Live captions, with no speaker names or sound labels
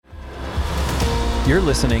You're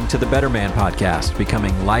listening to the Better Man Podcast,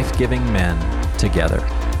 becoming life-giving men together.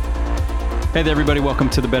 Hey there, everybody. Welcome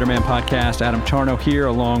to the Better Man Podcast. Adam Charno here,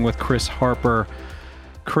 along with Chris Harper.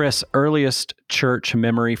 Chris, earliest church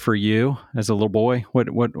memory for you as a little boy?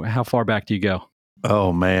 How far back do you go?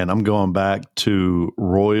 Oh, man, I'm going back to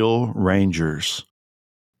Royal Rangers.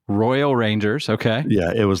 Royal Rangers, okay.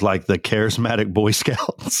 Yeah, it was like the charismatic Boy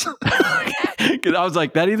Scouts. I was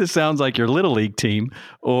like, that either sounds like your Little League team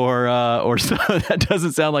or that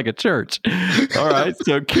doesn't sound like a church. All right,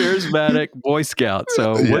 so charismatic Boy Scout.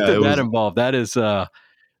 So what did that involve? That is,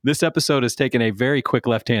 this episode has taken a very quick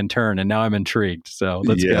left-hand turn, and now I'm intrigued. So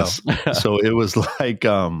let's go. So it was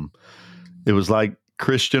like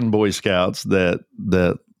Christian Boy Scouts that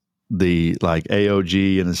the like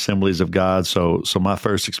AOG and Assemblies of God. So my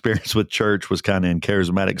first experience with church was kind of in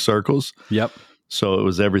charismatic circles. Yep. So it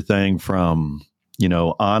was everything from,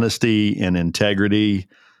 honesty and integrity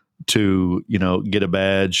to, get a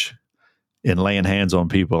badge and laying hands on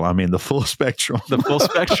people. I mean, the full spectrum. The full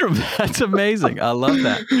spectrum. That's amazing. I love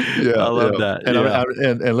that. Yeah, I love that.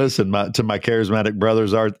 And listen, to my charismatic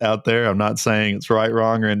brothers out there, I'm not saying it's right,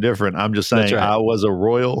 wrong, or indifferent. I'm just saying I was a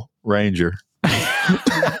Royal Ranger.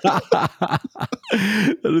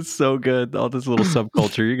 That is so good. All this little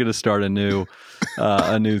subculture. You're going to start a new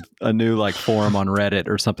like forum on Reddit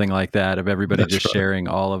or something like that of everybody sharing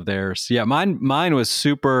all of theirs. Yeah, mine was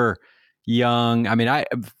super young. I mean,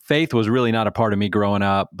 faith was really not a part of me growing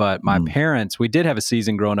up, but my parents, we did have a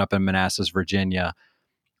season growing up in Manassas, Virginia,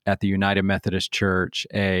 at the United Methodist Church,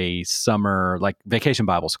 a summer like vacation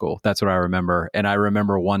Bible school. That's what I remember. And I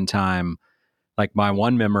remember one time, like my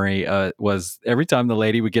one memory was every time the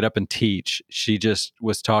lady would get up and teach, she just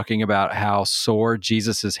was talking about how sore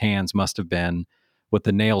Jesus's hands must have been with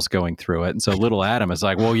the nails going through it. And so little Adam is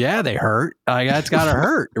like, well, yeah, they hurt. It's got to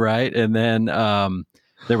hurt, right? And then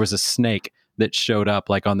there was a snake that showed up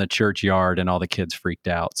like on the churchyard, and all the kids freaked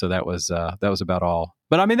out. So that was about all.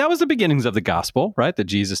 But I mean, that was the beginnings of the gospel, right? That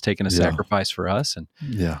Jesus taking a sacrifice for us, and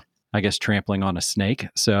I guess trampling on a snake.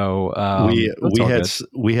 So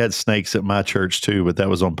we had snakes at my church too, but that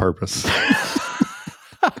was on purpose.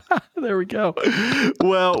 There we go.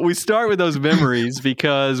 Well, we start with those memories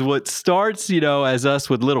because what starts, as us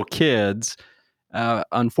with little kids,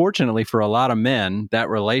 unfortunately for a lot of men, that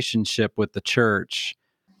relationship with the church,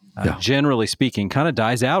 generally speaking, kind of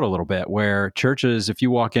dies out a little bit, where churches, if you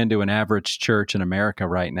walk into an average church in America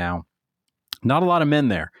right now, not a lot of men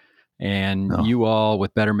there. And you all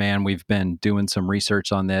with Better Man, we've been doing some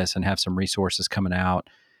research on this and have some resources coming out,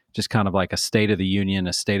 just kind of like a state of the union,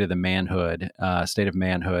 a state of the manhood, state of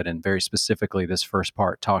manhood, and very specifically this first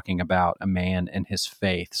part talking about a man and his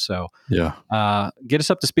faith. So get us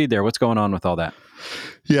up to speed there. What's going on with all that?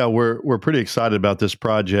 Yeah, we're pretty excited about this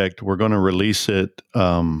project. We're going to release it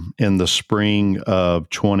in the spring of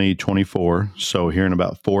 2024. So here in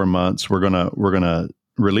about 4 months, we're gonna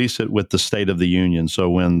release it with the State of the Union. So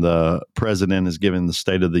when the president is giving the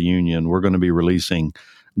State of the Union, we're going to be releasing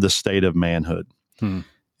the State of Manhood. And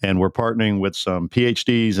we're partnering with some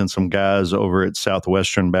PhDs and some guys over at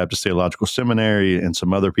Southwestern Baptist Theological Seminary and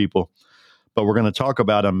some other people. But we're going to talk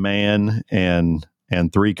about a man and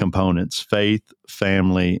three components: faith,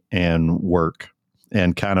 family, and work,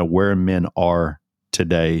 and kind of where men are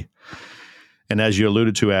today. And as you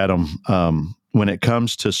alluded to, Adam, when it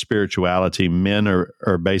comes to spirituality, men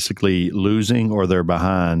are basically losing or they're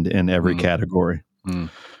behind in every category,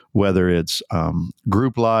 whether it's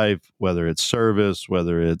group life, whether it's service,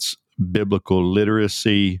 whether it's biblical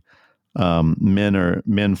literacy.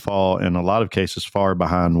 Men fall in a lot of cases far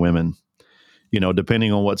behind women.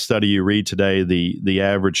 Depending on what study you read today, the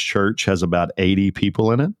average church has about 80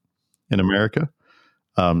 people in it in America.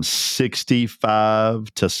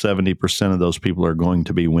 65 to 70% of those people are going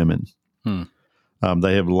to be women.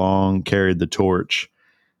 They have long carried the torch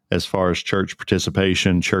as far as church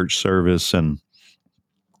participation, church service. And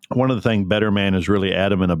one of the things Better Man is really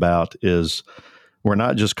adamant about is we're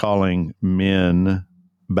not just calling men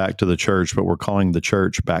back to the church, but we're calling the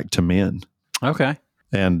church back to men. Okay.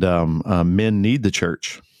 And men need the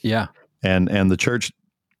church. Yeah. And the church,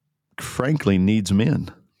 frankly, needs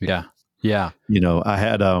men. Yeah. Yeah. I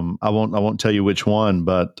had, I won't tell you which one,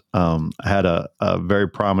 but I had a very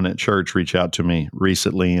prominent church reach out to me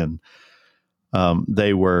recently, and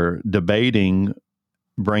they were debating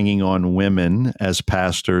bringing on women as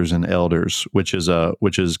pastors and elders, which is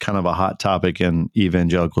kind of a hot topic in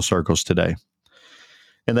evangelical circles today.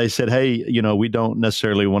 And they said, hey, we don't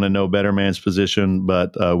necessarily want to know Better Man's position,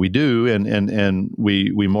 but we do, and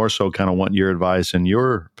we more so kind of want your advice and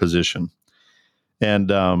your position. And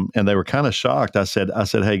they were kind of shocked. I said,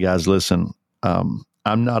 hey guys, listen, I'm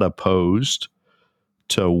not opposed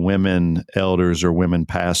to women elders or women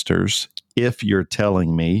pastors if you're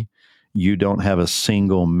telling me you don't have a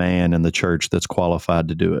single man in the church that's qualified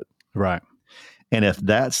to do it. Right. And if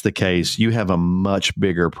that's the case, you have a much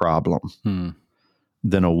bigger problem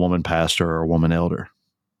than a woman pastor or a woman elder.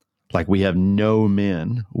 Like, we have no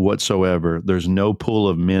men whatsoever. There's no pool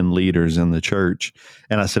of men leaders in the church.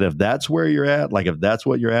 And I said, if that's where you're at, like if that's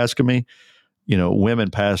what you're asking me, women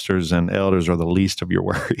pastors and elders are the least of your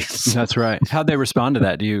worries. That's right. How'd they respond to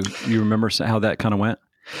that? Do you remember how that kind of went?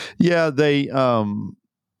 Yeah, they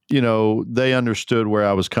they understood where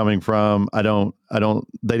I was coming from.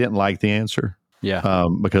 They didn't like the answer. Yeah.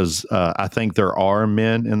 Because I think there are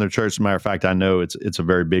men in their church. As a matter of fact, I know it's a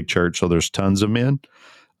very big church, so there's tons of men.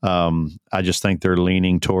 I just think they're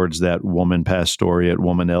leaning towards that woman pastorate,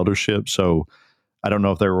 woman eldership. So I don't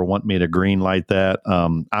know if they were wanting me to green light that.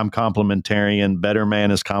 I'm complementarian. Better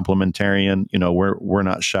Man is complementarian. We're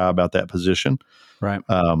not shy about that position. Right.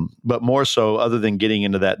 But more so, other than getting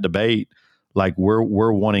into that debate, like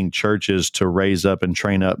we're wanting churches to raise up and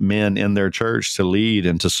train up men in their church to lead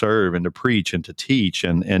and to serve and to preach and to teach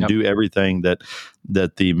and do everything that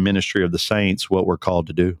the ministry of the saints, what we're called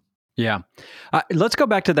to do. Yeah. Let's go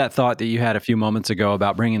back to that thought that you had a few moments ago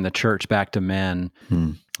about bringing the church back to men.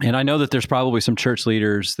 And I know that there's probably some church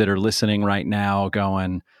leaders that are listening right now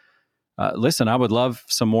going, listen, I would love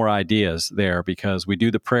some more ideas there, because we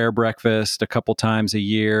do the prayer breakfast a couple times a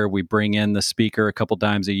year. We bring in the speaker a couple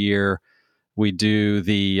times a year. We do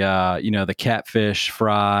the, the catfish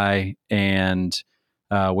fry, and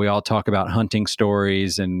we all talk about hunting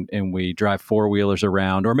stories, and we drive four-wheelers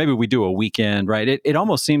around, or maybe we do a weekend, right? It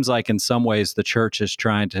almost seems like in some ways the church is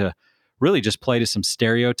trying to really just play to some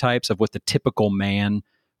stereotypes of what the typical man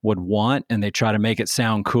would want, and they try to make it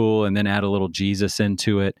sound cool and then add a little Jesus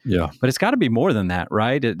into it. Yeah. But it's got to be more than that,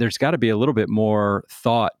 right? There's got to be a little bit more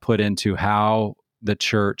thought put into how the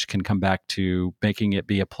church can come back to making it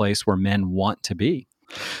be a place where men want to be.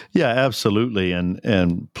 Yeah, absolutely.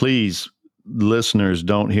 And please, listeners,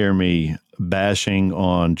 don't hear me bashing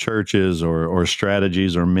on churches or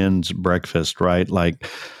strategies or men's breakfast, right? Like,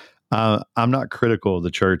 I'm not critical of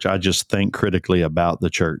the church. I just think critically about the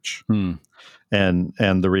church. And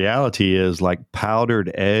the reality is, like,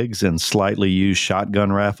 powdered eggs and slightly used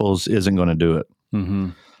shotgun rifles isn't going to do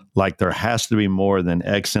it. Like, there has to be more than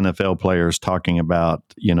ex-NFL players talking about,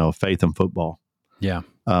 faith and football. Yeah.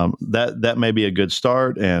 That may be a good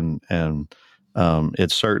start, and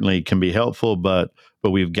it certainly can be helpful, but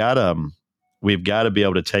we've got to be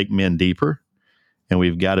able to take men deeper, and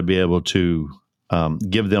we've got to be able to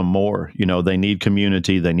give them more. They need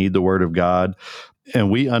community, they need the Word of God,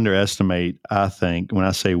 and we underestimate. I think when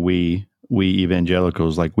I say we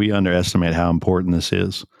evangelicals, like, we underestimate how important this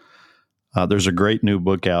is. There's a great new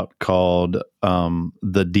book out called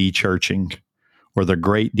The De-Churching, or The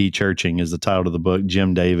Great De-Churching is the title of the book.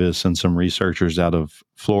 Jim Davis and some researchers out of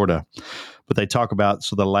Florida. But they talk about,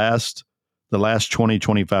 so the last 20,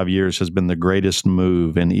 25 years has been the greatest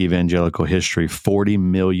move in evangelical history. 40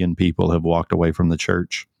 million people have walked away from the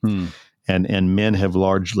church. And men have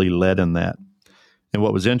largely led in that. And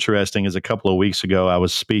what was interesting is, a couple of weeks ago, I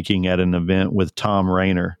was speaking at an event with Tom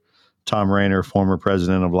Rainer. Tom Rainer, former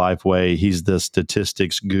president of Lifeway, he's the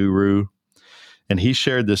statistics guru. And he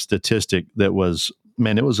shared this statistic that was,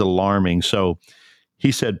 it was alarming. So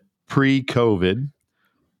he said, pre-COVID,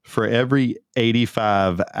 for every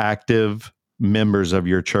 85 active members of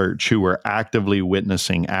your church who were actively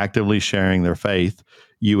witnessing, actively sharing their faith,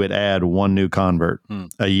 you would add one new convert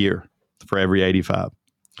a year for every 85.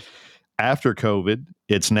 After COVID,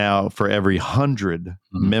 it's now for every 100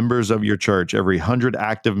 members of your church, every 100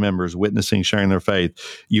 active members witnessing, sharing their faith,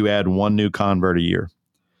 you add one new convert a year.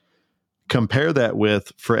 Compare that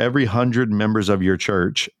with, for every 100 members of your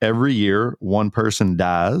church, every year one person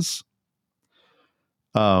dies,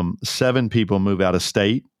 7 people move out of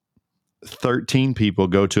state, 13 people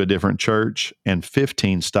go to a different church, and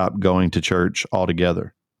 15 stop going to church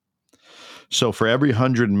altogether. So for every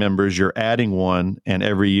 100 members, you're adding one, and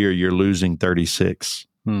every year you're losing 36,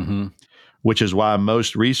 which is why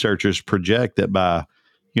most researchers project that by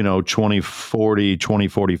 2040,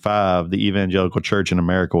 2045, the evangelical church in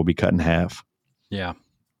America will be cut in half. Yeah.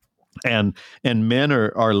 And men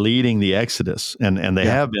are leading the exodus, and they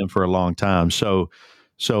have been for a long time. So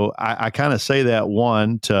I kind of say that,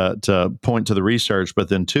 one, to point to the research, but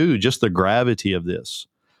then two, just the gravity of this.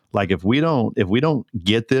 Like, if we don't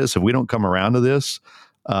get this, if we don't come around to this,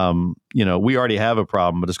 we already have a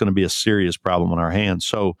problem, but it's going to be a serious problem on our hands.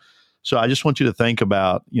 So I just want you to think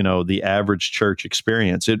about, the average church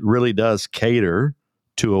experience. It really does cater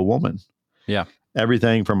to a woman. Yeah.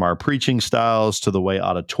 everything from our preaching styles to the way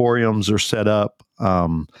auditoriums are set up.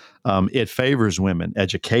 It favors women.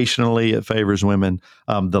 Educationally, it favors women.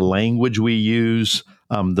 The language we use,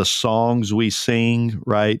 the songs we sing,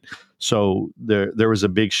 right? So there was a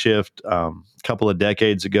big shift a couple of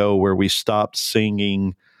decades ago where we stopped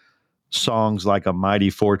singing songs like "A Mighty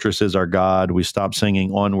Fortress Is Our God." We stopped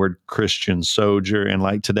singing "Onward, Christian Soldier," and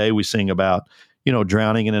like today we sing about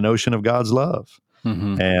drowning in an ocean of God's love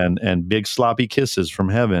Mm-hmm. and big sloppy kisses from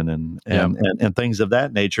heaven and things of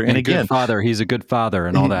that nature. And And good again, father, he's a good father,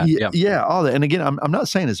 and all that. Yeah, yeah, all that. And again, I'm not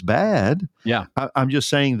saying it's bad. yeah, I'm just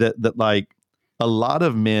saying that like a lot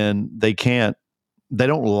of men, they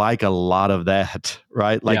don't like a lot of that,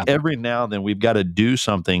 right? Like yeah, every now and then we've got to do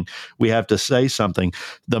something. We have to say something.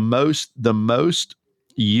 The most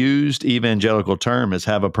used evangelical term is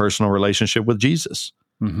have a personal relationship with Jesus.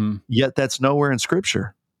 mm-hmm. Yet that's nowhere in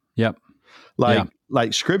scripture. Yep, yeah,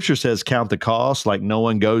 Like scripture says count the cost, like no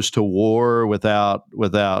one goes to war without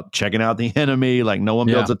checking out the enemy, like no one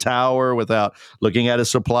yeah, builds a tower without looking at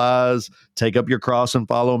his supplies, take up your cross and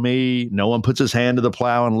follow me. No one puts his hand to the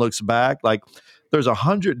plow and looks back. Like there's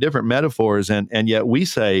 100 different metaphors and yet we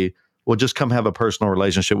say, well, just come have a personal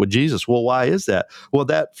relationship with Jesus. Well, why is that? Well,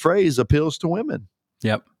 that phrase appeals to women.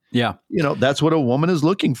 yep, yeah. That's what a woman is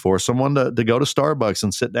looking for, someone to go to Starbucks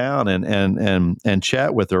and sit down and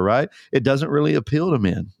chat with her, right? It doesn't really appeal to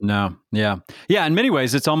men. No, yeah. Yeah, in many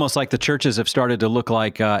ways, it's almost like the churches have started to look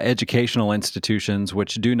like educational institutions,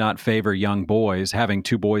 which do not favor young boys. Having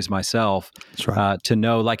two boys myself, That's right. to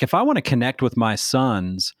know, like, if I want to connect with my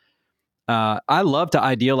sons, I love to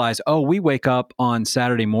idealize, oh, we wake up on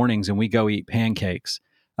Saturday mornings and we go eat pancakes.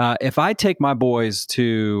 If I take my boys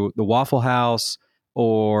to the Waffle House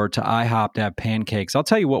or to IHOP to have pancakes, I'll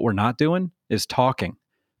tell you what we're not doing is talking,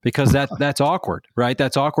 because that's awkward, right?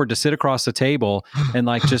 That's awkward to sit across the table and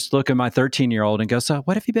like just look at my 13-year-old and go, so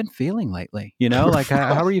what have you been feeling lately? Like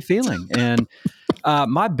how are you feeling? And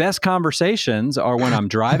my best conversations are when I'm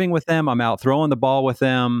driving with them, I'm out throwing the ball with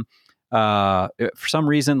them. For some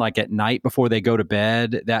reason, like at night before they go to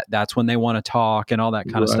bed, that's when they want to talk and all that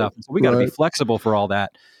kind of Right, stuff. So we got to be right. flexible for all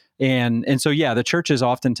that. And so yeah, the churches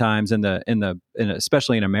oftentimes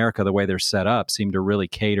especially in America, the way they're set up, seem to really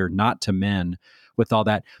cater not to men with all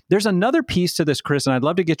that. There's another piece to this, Chris, and I'd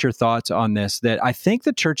love to get your thoughts on this, that I think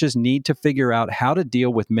the churches need to figure out how to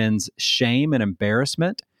deal with men's shame and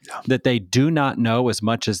embarrassment that they do not know as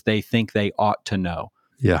much as they think they ought to know.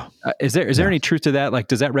 Yeah. Is there any truth to that? Like,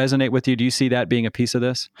 does that resonate with you? Do you see that being a piece of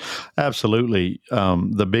this? Absolutely.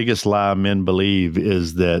 The biggest lie men believe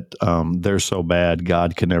is that they're so bad,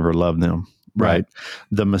 God can never love them. Right.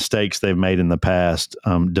 The mistakes they've made in the past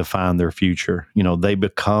define their future. They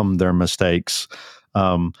become their mistakes.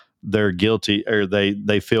 They're guilty, or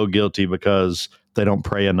they feel guilty because they don't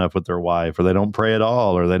pray enough with their wife, or they don't pray at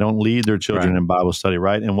all, or they don't lead their children in Bible study.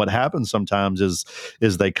 Right. And what happens sometimes is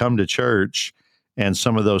they come to church, and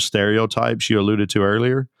some of those stereotypes you alluded to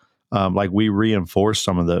earlier, like we reinforce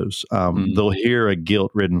some of those. They'll hear a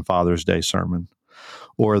guilt-ridden Father's Day sermon,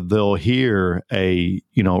 or they'll hear a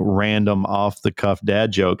random off-the-cuff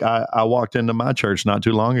dad joke. I walked into my church not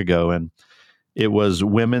too long ago, and it was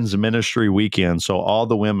Women's Ministry Weekend, so all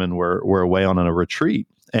the women were away on a retreat,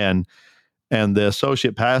 and the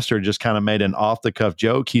associate pastor just kind of made an off-the-cuff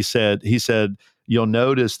joke. He said, "You'll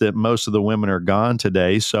notice that most of the women are gone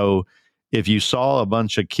today, so if you saw a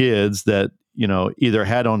bunch of kids that either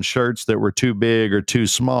had on shirts that were too big or too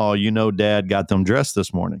small, dad got them dressed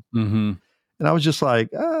this morning." Mm-hmm. And I was just like,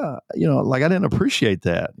 like I didn't appreciate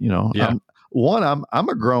that. Yeah. I'm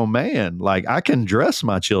a grown man. Like I can dress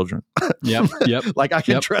my children. Yep. Yep. Like I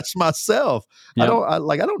can Yep. dress myself. Yep. I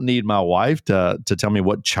don't need my wife to tell me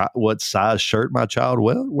what size shirt my child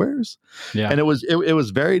wears. Yeah. And it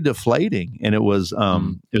was very deflating, and it was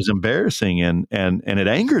embarrassing, and it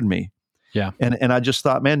angered me. Yeah. And I just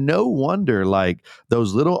thought, man, no wonder like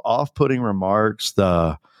those little off-putting remarks,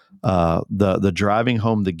 the driving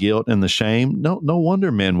home the guilt and the shame. No wonder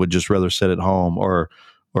men would just rather sit at home or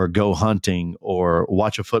go hunting or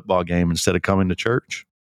watch a football game instead of coming to church.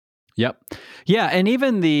 Yep. Yeah. And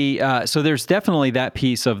even so there's definitely that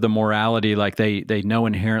piece of the morality, like they know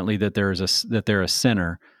inherently that that they're a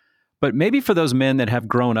sinner. But maybe for those men that have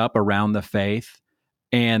grown up around the faith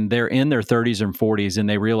and they're in their 30s and 40s and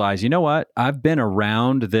they realize, you know what, I've been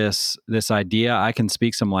around this idea, I can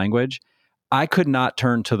speak some language. I could not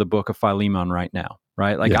turn to the book of Philemon right now,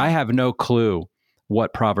 right? Like I have no clue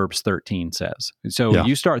what Proverbs 13 says. So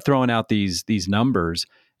you start throwing out these numbers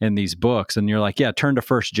in these books and you're like, yeah, turn to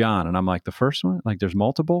 1 John. And I'm like, the first one? Like there's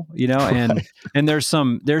multiple, and there's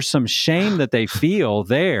some shame that they feel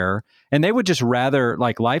there. And they would just rather,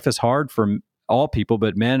 like, life is hard for all people,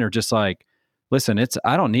 but men are just like, listen,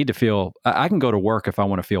 I don't need to feel, I can go to work if I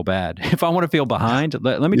want to feel bad. If I want to feel behind,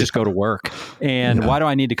 let me just go to work. And why do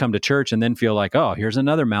I need to come to church and then feel like, oh, here's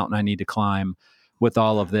another mountain I need to climb with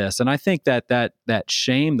all of this? And I think that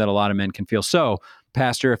shame that a lot of men can feel. So,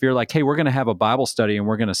 Pastor, if you're like, hey, we're going to have a Bible study and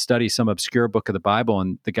we're going to study some obscure book of the Bible,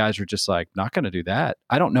 and the guys are just like, not going to do that.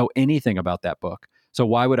 I don't know anything about that book. So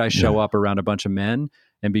why would I show up around a bunch of men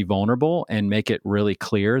and be vulnerable and make it really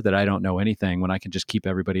clear that I don't know anything when I can just keep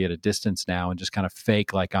everybody at a distance now and just kind of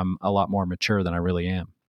fake like I'm a lot more mature than I really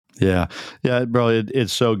am? Yeah. Yeah, bro,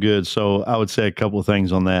 it's so good. So I would say a couple of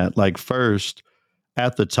things on that. Like first,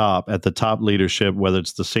 at the top leadership, whether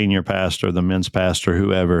it's the senior pastor, the men's pastor,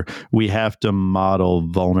 whoever, we have to model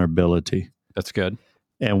vulnerability. That's good.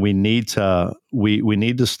 And we need to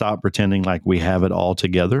stop pretending like we have it all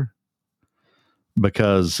together,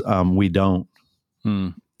 because we don't.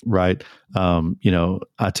 Right.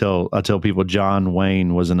 I tell people John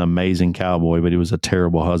Wayne was an amazing cowboy, but he was a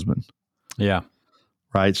terrible husband. Yeah.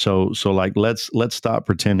 Right. So like, let's stop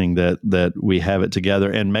pretending that we have it together,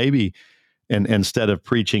 and maybe, and instead of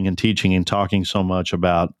preaching and teaching and talking so much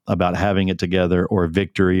about having it together or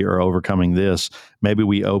victory or overcoming this, maybe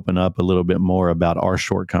we open up a little bit more about our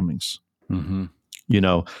shortcomings. Mm-hmm.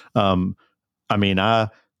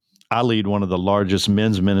 I lead one of the largest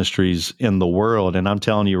men's ministries in the world, and I'm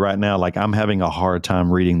telling you right now, like, I'm having a hard time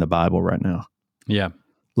reading the Bible right now. Yeah.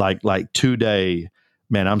 Like today,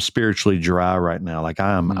 man, I'm spiritually dry right now. Like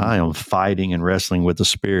I am fighting and wrestling with the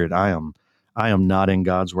Spirit. I am not in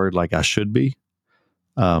God's word like I should be.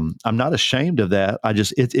 I'm not ashamed of that.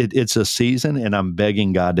 It's a season, and I'm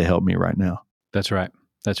begging God to help me right now. That's right.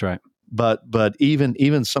 But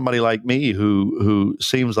even somebody like me who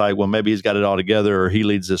seems like, well, maybe he's got it all together, or he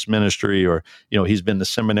leads this ministry, or he's been to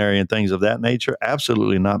seminary and things of that nature.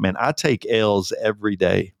 Absolutely not, man. I take L's every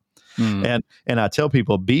day. And I tell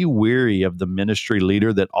people, be weary of the ministry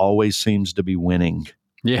leader that always seems to be winning.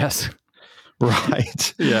 Yes.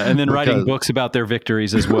 Right. Yeah. And then writing books about their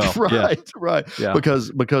victories as well. Right. Yeah.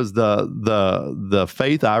 Because the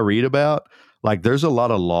faith I read about, like, there's a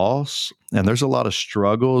lot of loss and there's a lot of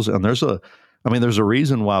struggles, and there's a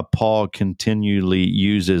reason why Paul continually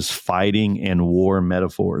uses fighting and war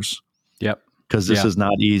metaphors. Yep. Because this is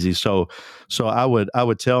not easy. So I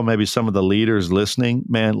would tell maybe some of the leaders listening,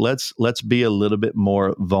 man, let's be a little bit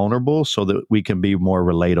more vulnerable so that we can be more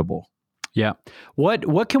relatable. Yeah.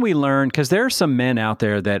 What can we learn? Because there are some men out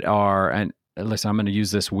there that are, and listen, I'm going to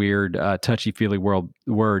use this weird touchy-feely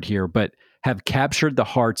word here, but have captured the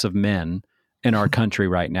hearts of men in our country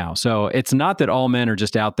right now. So it's not that all men are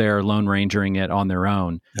just out there Lone Rangering it on their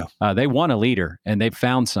own. Yeah. They want a leader, and they've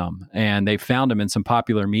found some, and they've found them in some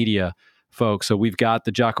popular media folks. So we've got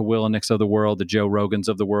the Jocko Willinicks of the world, the Joe Rogans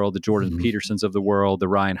of the world, the Jordan Petersons of the world, the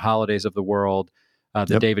Ryan Holidays of the world,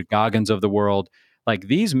 the David Goggins of the world. Like,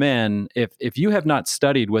 these men, if you have not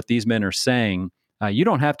studied what these men are saying, you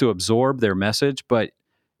don't have to absorb their message, but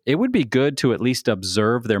it would be good to at least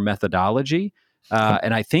observe their methodology.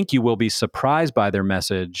 And I think you will be surprised by their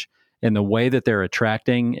message and the way that they're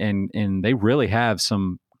attracting. And they really have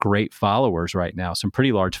some great followers right now, some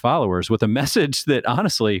pretty large followers, with a message that,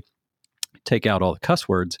 honestly, take out all the cuss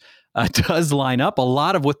words, does line up a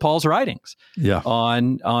lot of with Paul's writings. Yeah.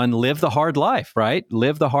 On live the hard life, right?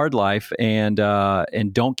 Live the hard life, and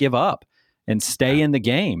don't give up, and stay in the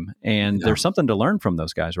game. And there's something to learn from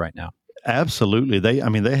those guys right now. Absolutely.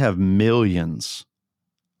 They have millions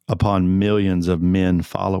upon millions of men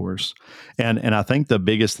followers. And I think the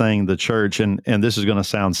biggest thing the church, and this is going to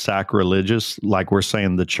sound sacrilegious, like we're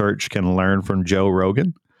saying the church can learn from Joe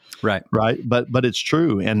Rogan. Right. But it's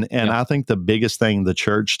true. And I think the biggest thing the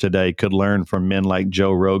church today could learn from men like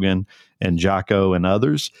Joe Rogan and Jocko and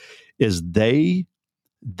others is they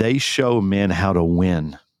show men how to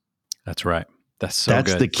win. That's right. That's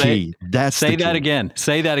good. The key. Say that again.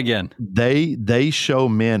 Say that again. They show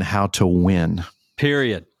men how to win.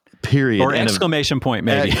 Period. Or exclamation point,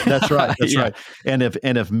 maybe. That's right. That's right. And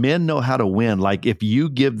if men know how to win, like, if you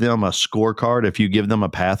give them a scorecard, if you give them a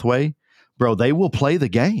pathway, bro, they will play the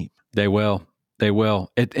game. They will.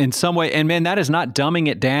 In some way. And man, that is not dumbing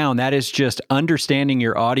it down. That is just understanding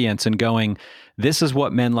your audience and going, this is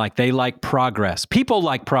what men like. They like progress. People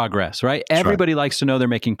like progress, right? Everybody likes to know they're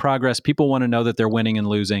making progress. People want to know that they're winning and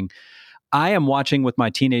losing. I am watching with my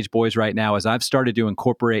teenage boys right now as I've started to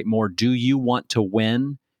incorporate more, do you want to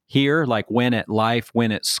win here? Like, win at life,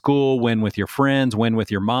 win at school, win with your friends, win with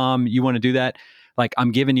your mom. You want to do that? Like,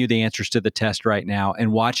 I'm giving you the answers to the test right now,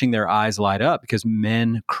 and watching their eyes light up, because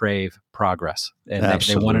men crave progress, and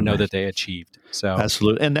they want to know that they achieved. So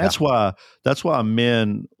absolutely. And that's why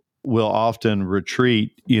men will often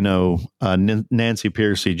retreat. Nancy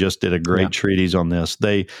Pearcey just did a great Yeah. treatise on this.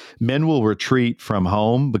 Men will retreat from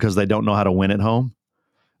home because they don't know how to win at home.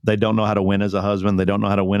 They don't know how to win as a husband. They don't know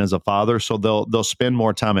how to win as a father. So they'll spend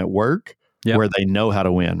more time at work where they know how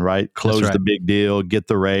to win, right? Close the big deal, get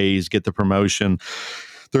the raise, get the promotion.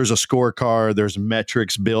 There's a scorecard, there's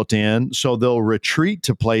metrics built in. So they'll retreat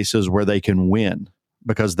to places where they can win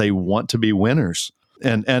because they want to be winners.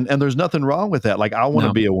 And there's nothing wrong with that. Like, I want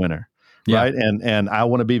to be a winner. Right. And I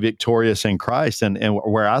want to be victorious in Christ. And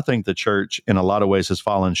where I think the church in a lot of ways has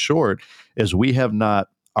fallen short is we have not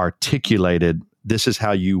articulated, this is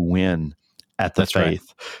how you win at the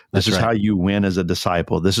faith. This is how you win as a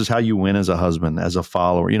disciple. This is how you win as a husband, as a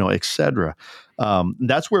follower, et cetera.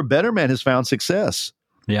 That's where Better Man has found success.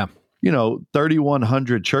 Yeah.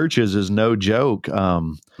 3,100 churches is no joke.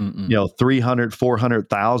 300,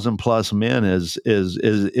 400,000 plus men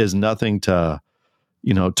is nothing to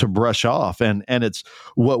brush off. And it's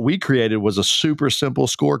what we created was a super simple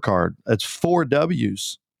scorecard. It's 4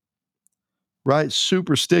 W's. Right?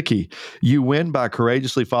 Super sticky. You win by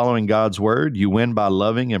courageously following God's word. You win by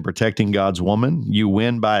loving and protecting God's woman. You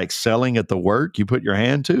win by excelling at the work you put your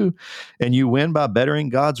hand to. And you win by bettering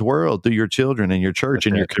God's world through your children and your church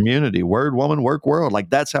and your community. Word, woman, work, world.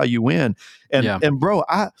 Like, that's how you win. And bro,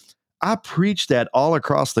 I preach that all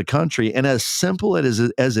across the country. And as simple as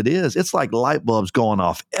it is, it's like light bulbs going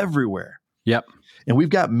off everywhere. Yep. And we've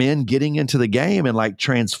got men getting into the game and like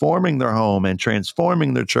transforming their home and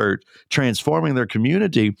transforming their church, transforming their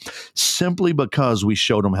community simply because we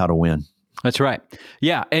showed them how to win. That's right.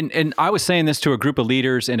 Yeah. And I was saying this to a group of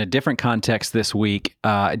leaders in a different context this week,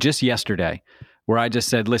 just yesterday, where I just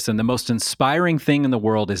said, listen, the most inspiring thing in the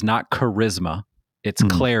world is not charisma. It's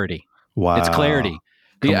clarity. Wow. It's clarity.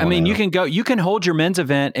 I mean, you can hold your men's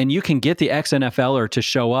event and you can get the ex-NFLer to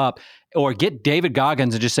show up, or get David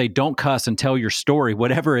Goggins and just say, don't cuss and tell your story,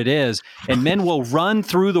 whatever it is. And men will run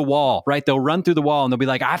through the wall, right? They'll run through the wall and they'll be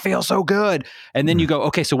like, I feel so good. And then you go,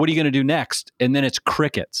 okay, so what are you going to do next? And then it's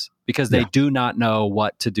crickets because they do not know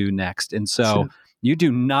what to do next. And so you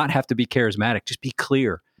do not have to be charismatic. Just be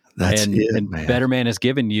clear. And Better Man has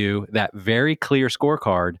given you that very clear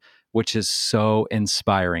scorecard, which is so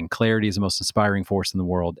inspiring. Clarity is the most inspiring force in the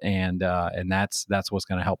world, and that's what's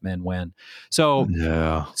going to help men win. So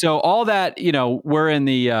all that, we're in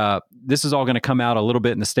the. This is all going to come out a little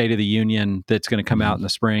bit in the State of the Union. That's going to come out in the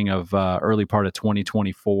spring of early part of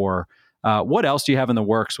 2024. What else do you have in the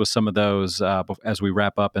works with some of those as we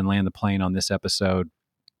wrap up and land the plane on this episode?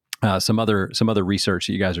 Some other research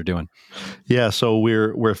that you guys are doing. Yeah, so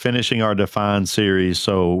we're finishing our Define series.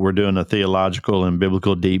 So we're doing a theological and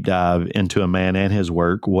biblical deep dive into a man and his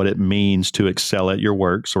work, what it means to excel at your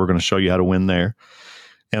work. So we're going to show you how to win there.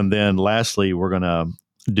 And then lastly, we're going to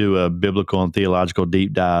do a biblical and theological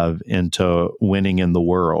deep dive into winning in the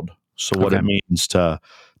world. So what it means to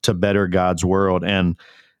better God's world. And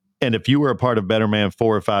if you were a part of Better Man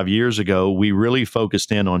 4 or 5 years ago, we really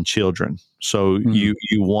focused in on children. So you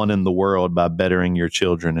won in the world by bettering your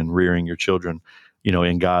children and rearing your children,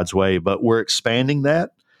 in God's way. But we're expanding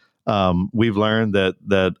that. We've learned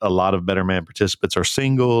that a lot of Better Man participants are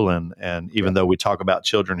single, and even though we talk about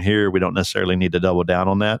children here, we don't necessarily need to double down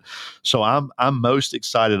on that. So I'm most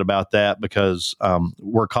excited about that because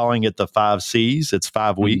we're calling it the 5 C's. It's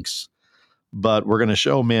 5 weeks. But we're going to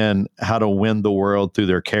show men how to win the world through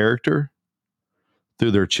their character,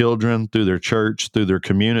 through their children, through their church, through their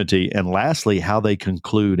community, and lastly, how they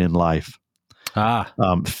conclude in life.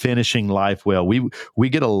 Finishing life well. We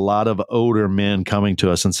get a lot of older men coming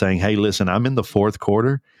to us and saying, hey, listen, I'm in the 4th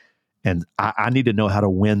quarter, and I need to know how to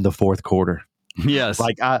win the 4th quarter. Yes.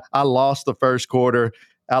 Like I lost the 1st quarter.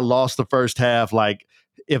 I lost the 1st half. Like,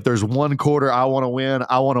 if there's one quarter I want to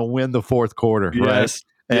win the 4th quarter. Yes. Right?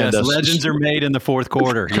 And legends are made in the 4th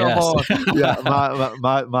quarter. Come on. Yeah,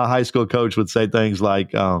 my high school coach would say things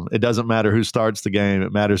like, it doesn't matter who starts the game,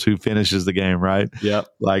 it matters who finishes the game, right? Yep.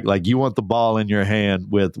 Like you want the ball in your hand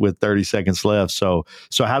with 30 seconds left. So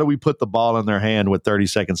how do we put the ball in their hand with 30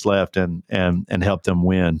 seconds left and help them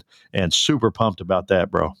win? And super pumped about that,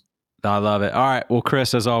 bro. I love it. All right. Well,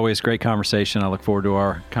 Chris, as always, great conversation. I look forward to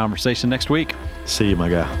our conversation next week. See you, my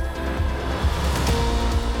guy.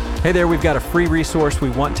 Hey there, we've got a free resource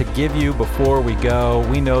we want to give you before we go.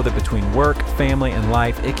 We know that between work, family, and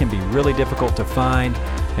life, it can be really difficult to find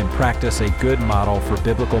and practice a good model for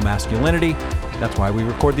biblical masculinity. That's why we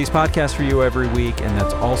record these podcasts for you every week, and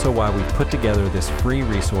that's also why we've put together this free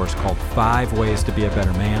resource called 5 Ways to Be a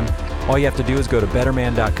Better Man. All you have to do is go to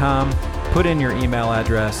betterman.com, Put in your email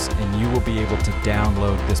address and you will be able to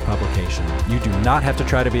download this publication. You do not have to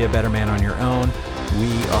try to be a better man on your own.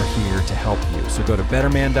 We are here to help you. So go to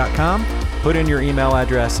betterman.com, put in your email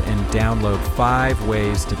address, and download 5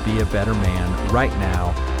 ways to be a better man right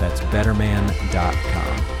now. That's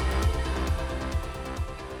betterman.com.